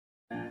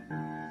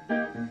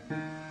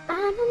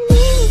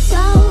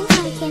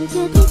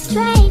into this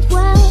strange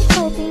world,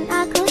 hoping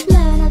I could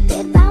learn a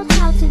bit about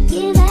how to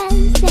give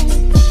and take.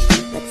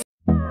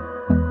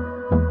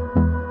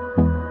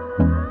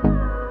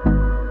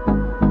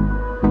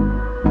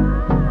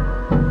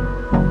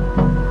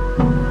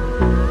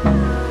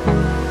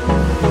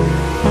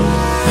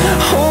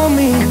 Hold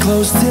me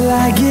close till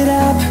I get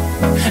up.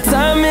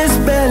 Time is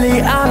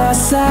barely on our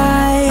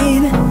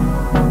side.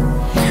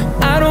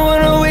 I don't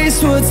wanna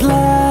waste what's left.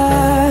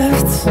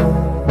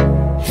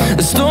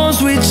 The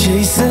storms we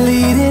chase are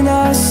leading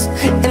us,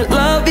 and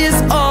love is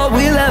all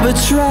we'll ever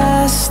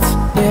trust.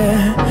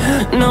 Yeah,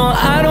 no,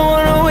 I don't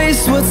wanna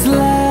waste what's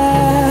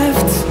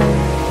left.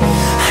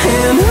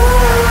 And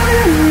on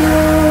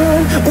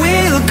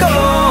we'll go,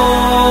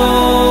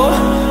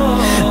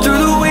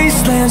 through the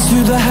wastelands,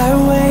 through the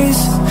highways,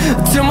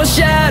 till my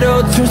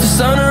shadow turns to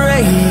sun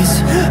rays.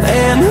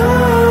 And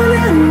on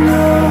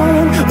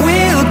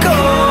we'll go,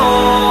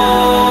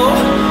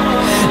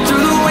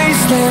 through the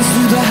wastelands,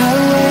 through the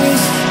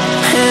highways,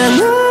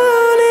 and on we'll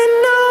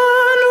go.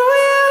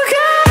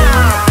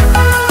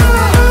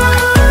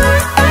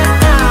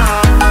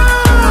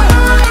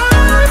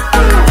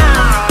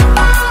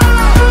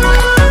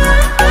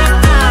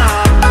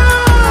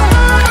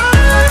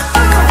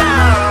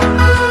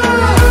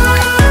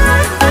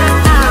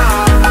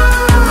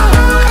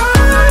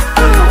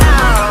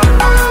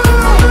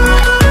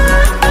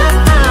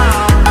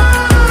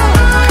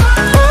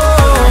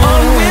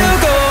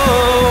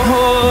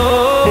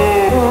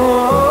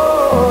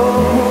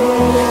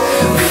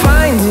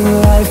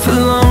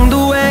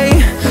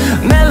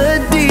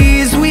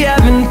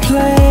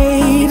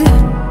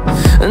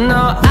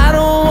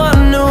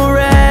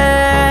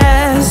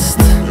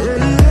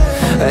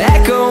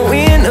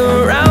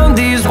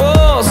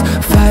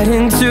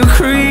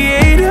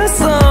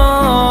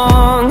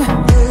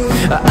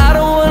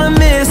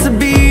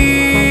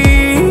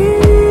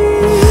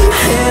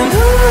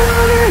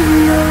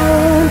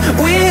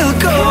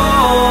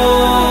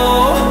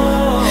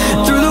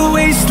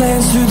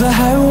 Through the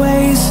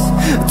highways,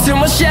 till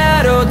my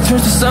shadow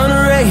turns to sun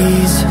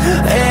rays.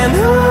 And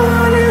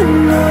on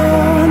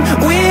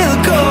we'll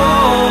go,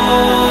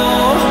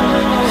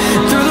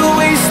 through the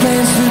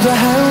wastelands, through the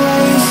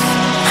highways,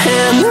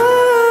 and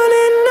on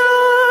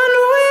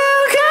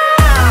we'll go.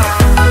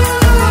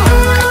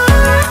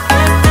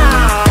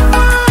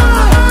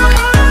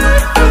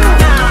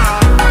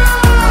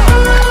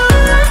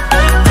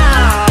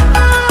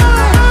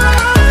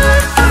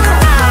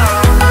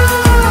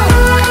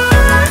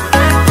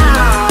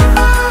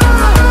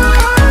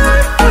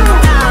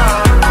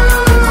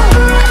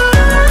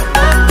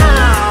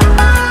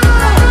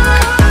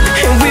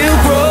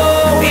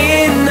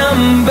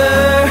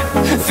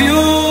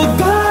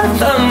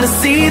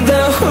 See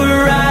the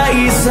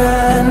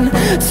horizon,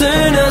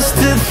 turn us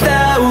to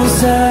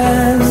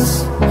thousands,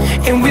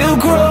 and we'll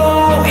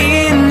grow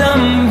in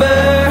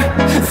number,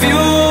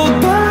 fueled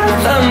by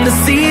them. To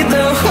see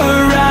the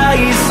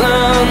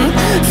horizon,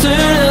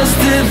 turn us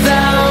to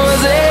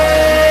thousands,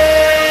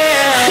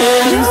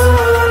 and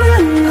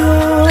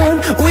on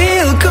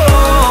we'll go,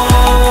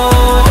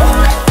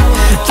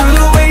 through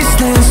the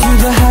wastelands, through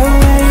the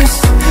highways,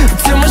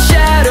 till my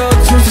shadow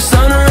turns to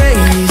sun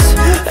rays.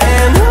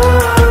 And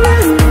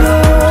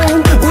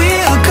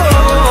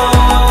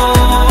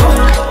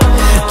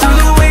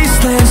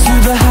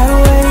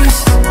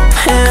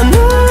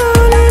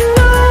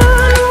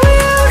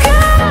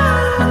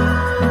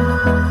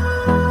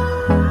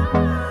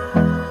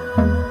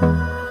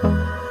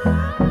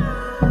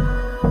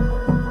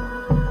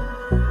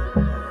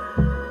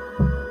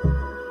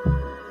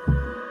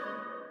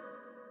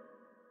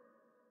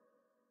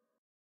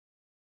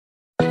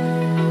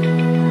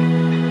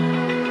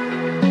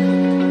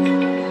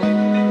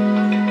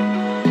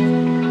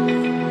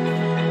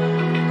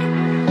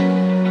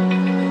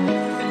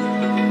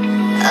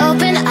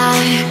open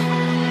eye,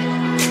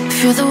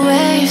 feel the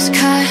waves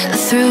cut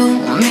through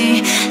me,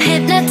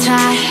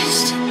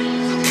 hypnotized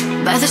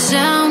by the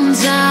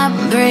sounds I'm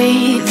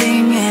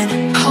breathing in.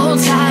 Hold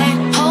tight,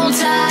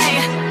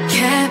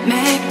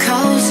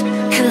 chemicals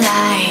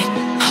collide.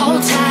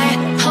 Hold tight,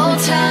 hold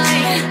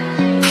tight,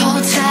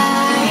 hold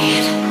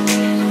tight.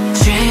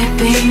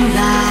 Dripping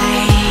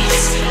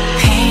lights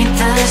paint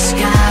the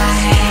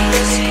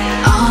skies,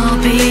 all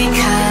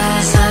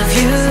because of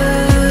you.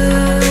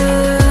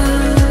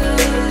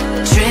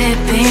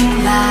 Dripping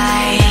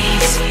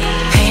lights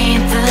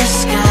paint the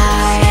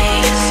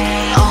skies,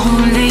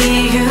 only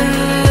you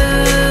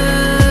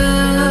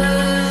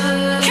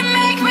can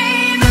make me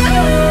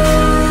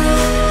move.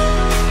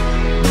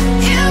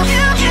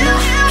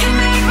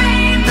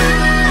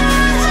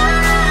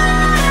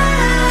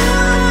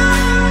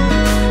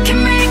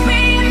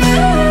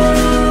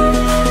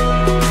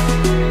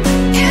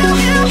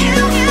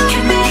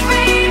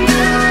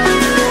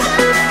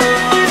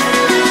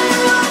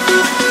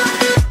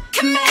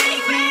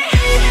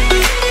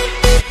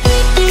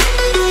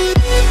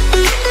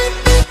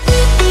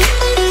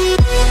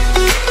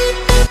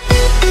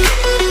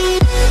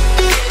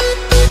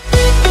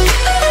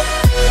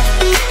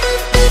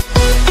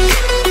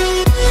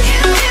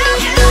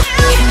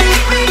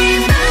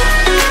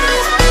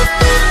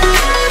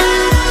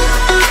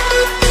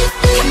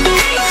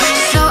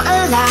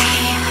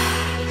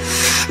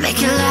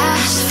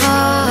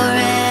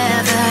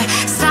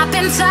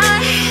 in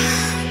time.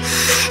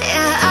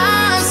 Yeah,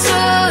 I'm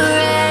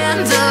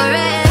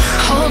surrendering.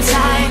 Hold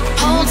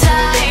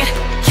tight,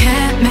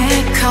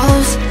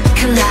 chemicals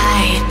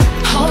collide.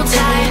 Hold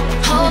tight,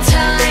 hold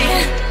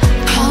tight,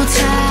 hold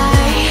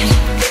tight.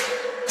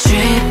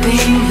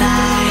 Dripping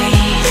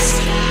lights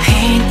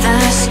paint the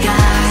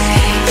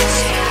skies,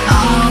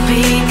 all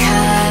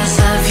because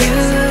of you.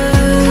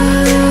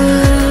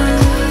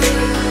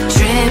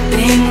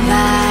 Dripping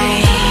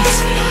lights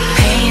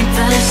paint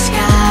the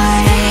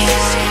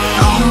skies,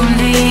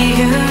 only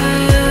you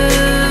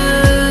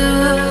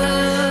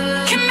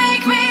can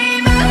make me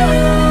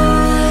move.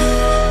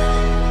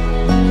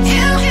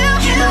 You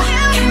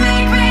can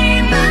make me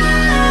move.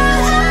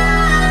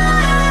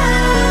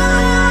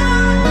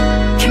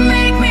 Can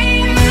make me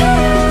move.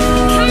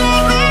 Can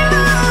make me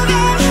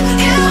move.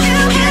 You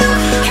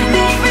can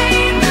make me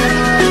move.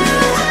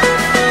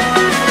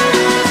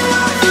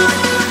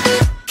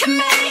 Can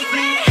make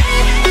me.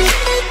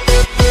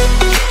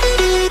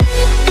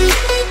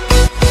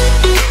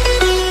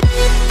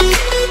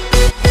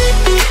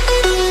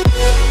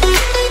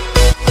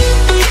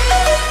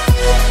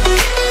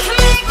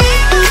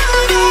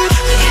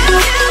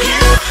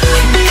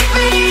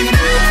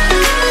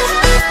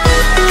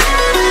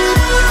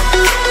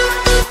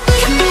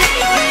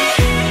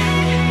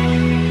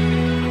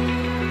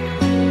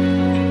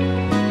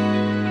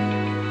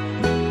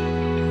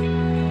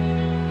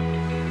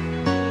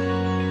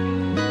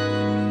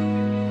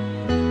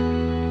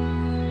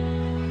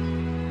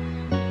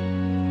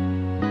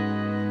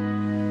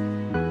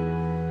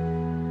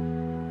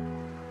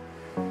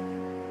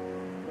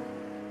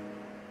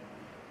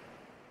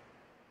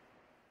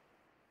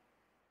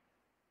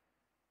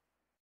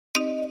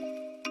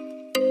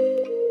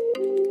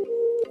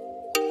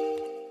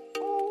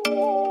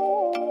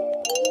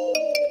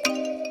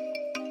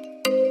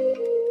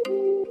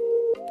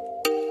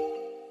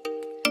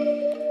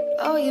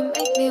 Oh, you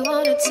make me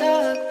wanna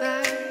talk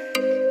back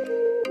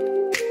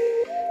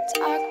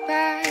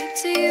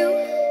to you.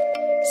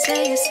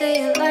 Say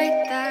it like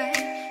that.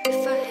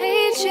 If I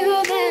hate you,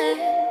 then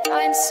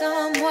find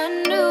someone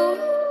new.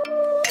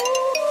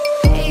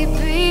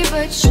 Baby,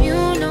 but you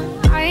know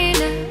I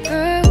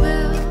never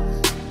will.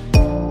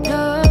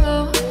 No,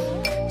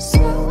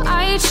 so I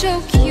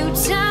choke you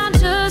down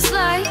just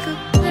like a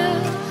pill.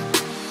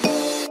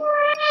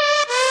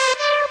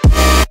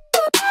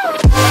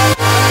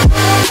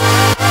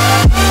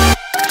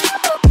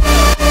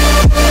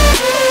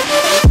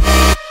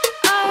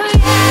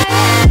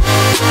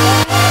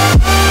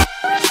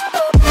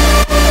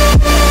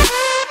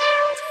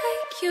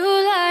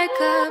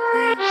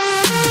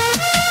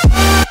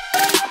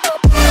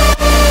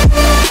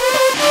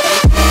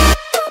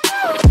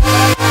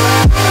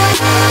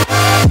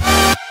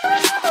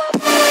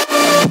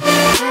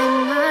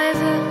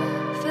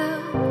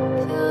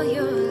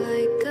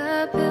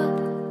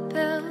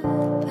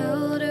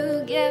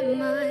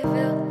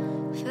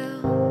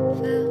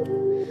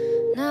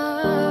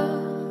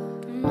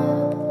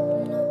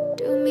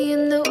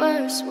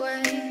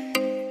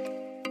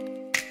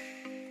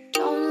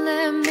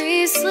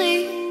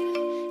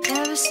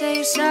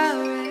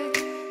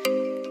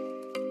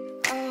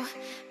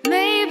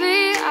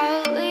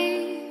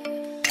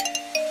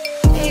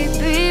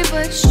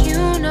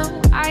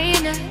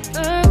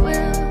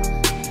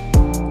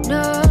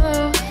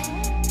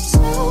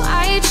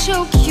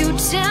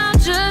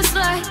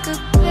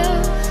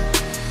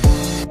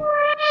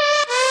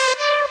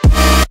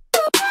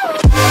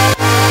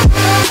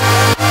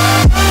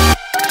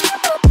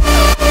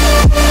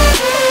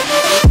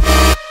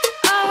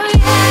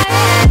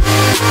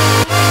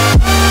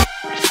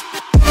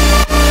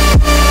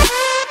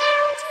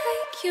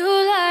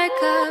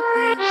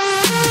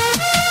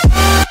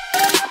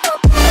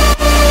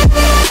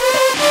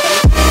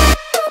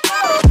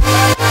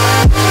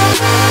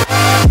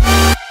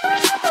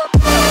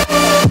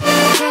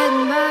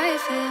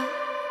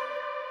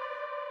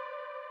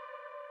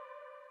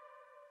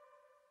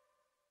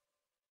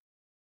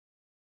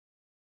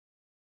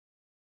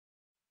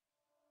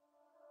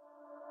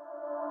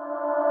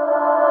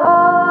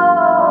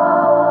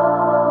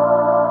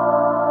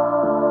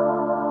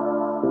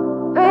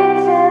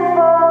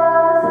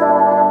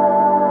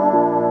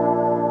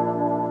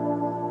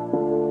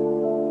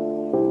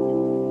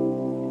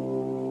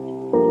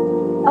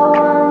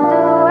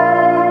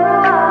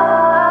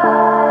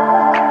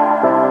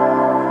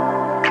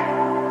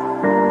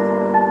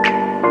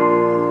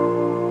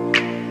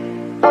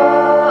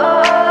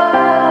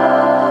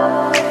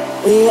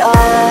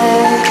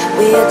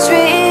 We are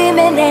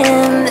dreaming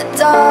in the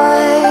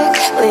dark.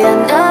 We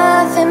are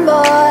nothing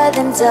more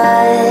than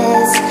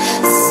dust.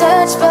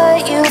 Search but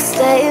you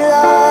stay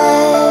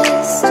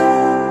lost.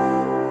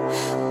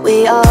 We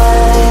are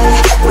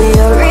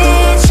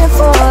reaching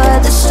for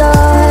the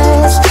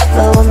stars,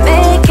 but we're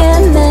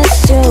making this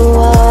too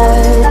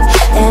hard.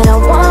 And I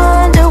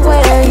wonder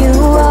where you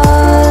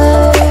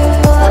are.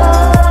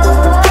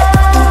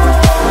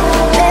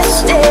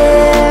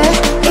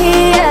 Mysterious,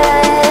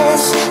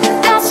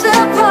 that's the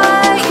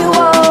part you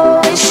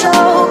always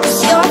show, 'cause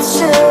you're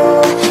too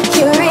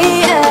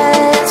curious.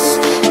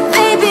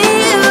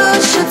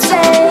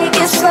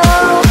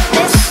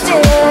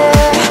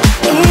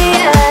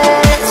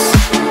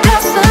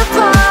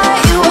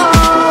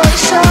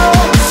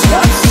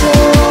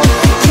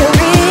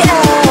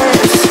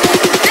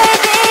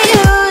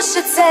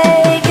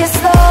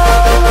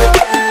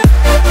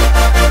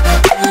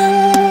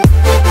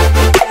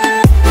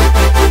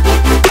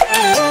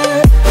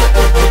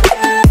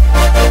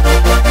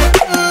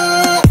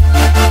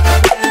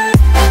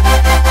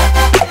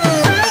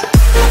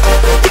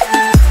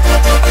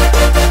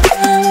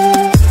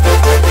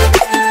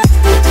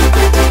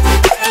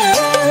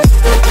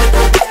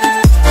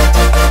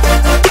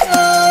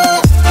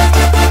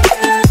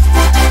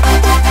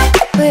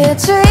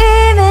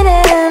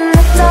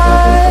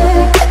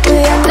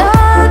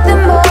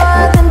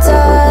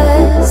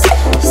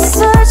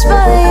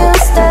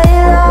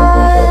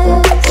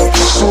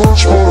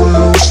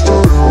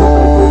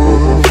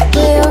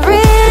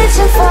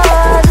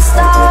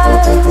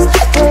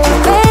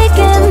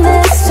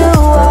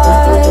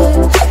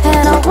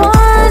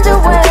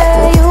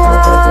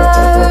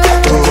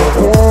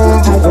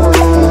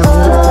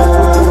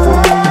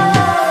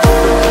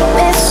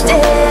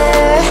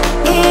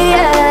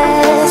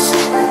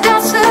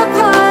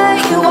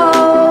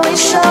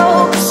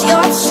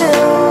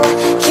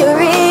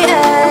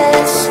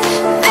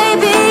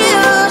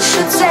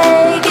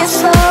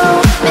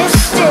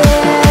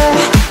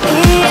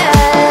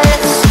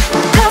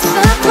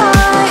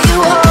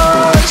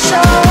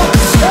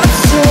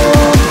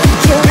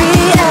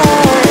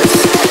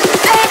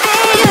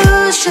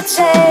 should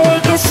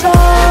take it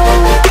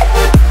slow.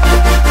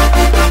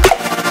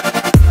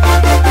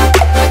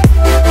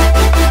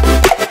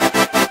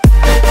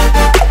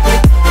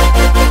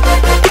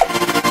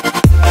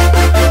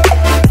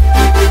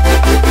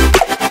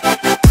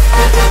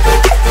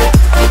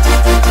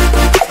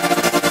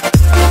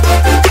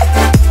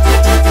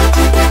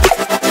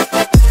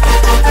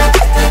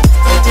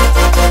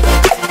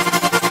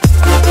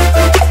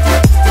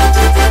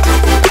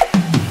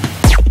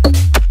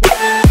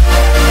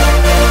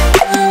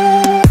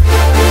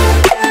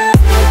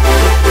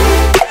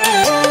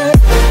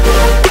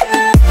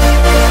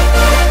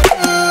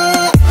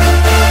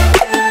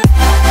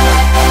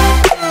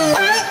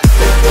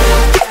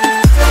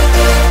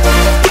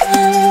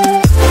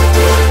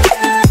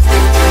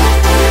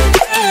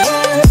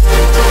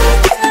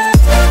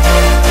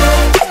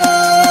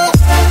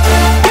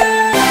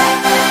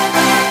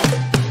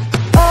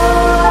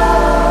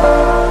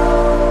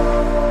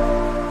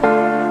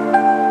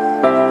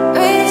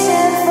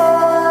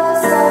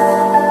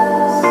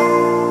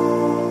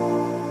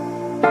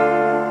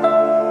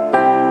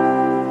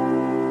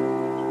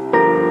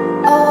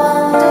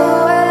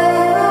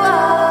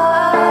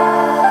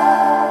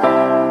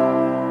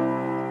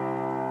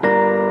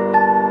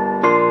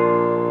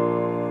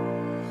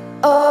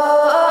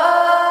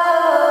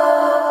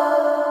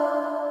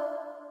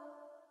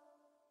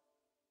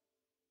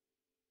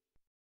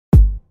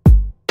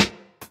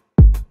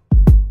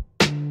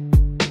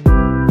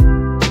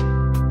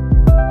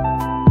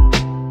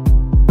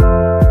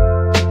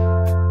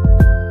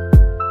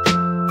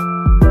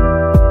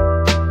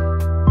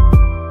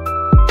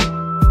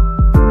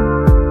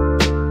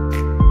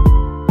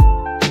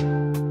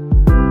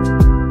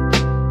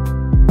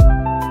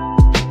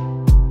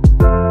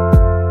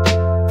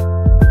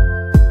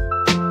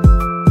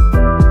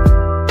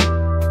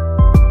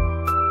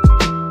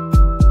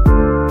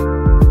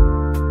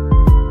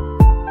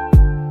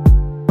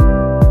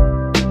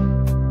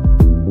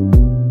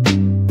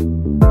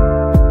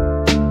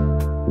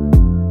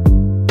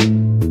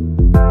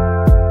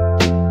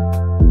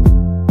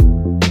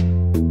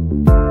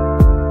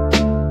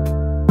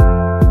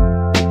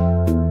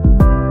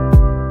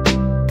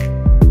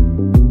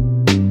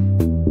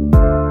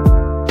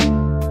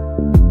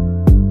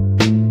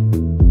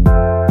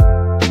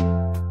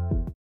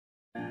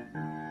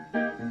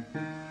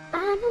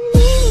 I'm a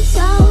new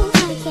soul,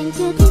 I came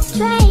to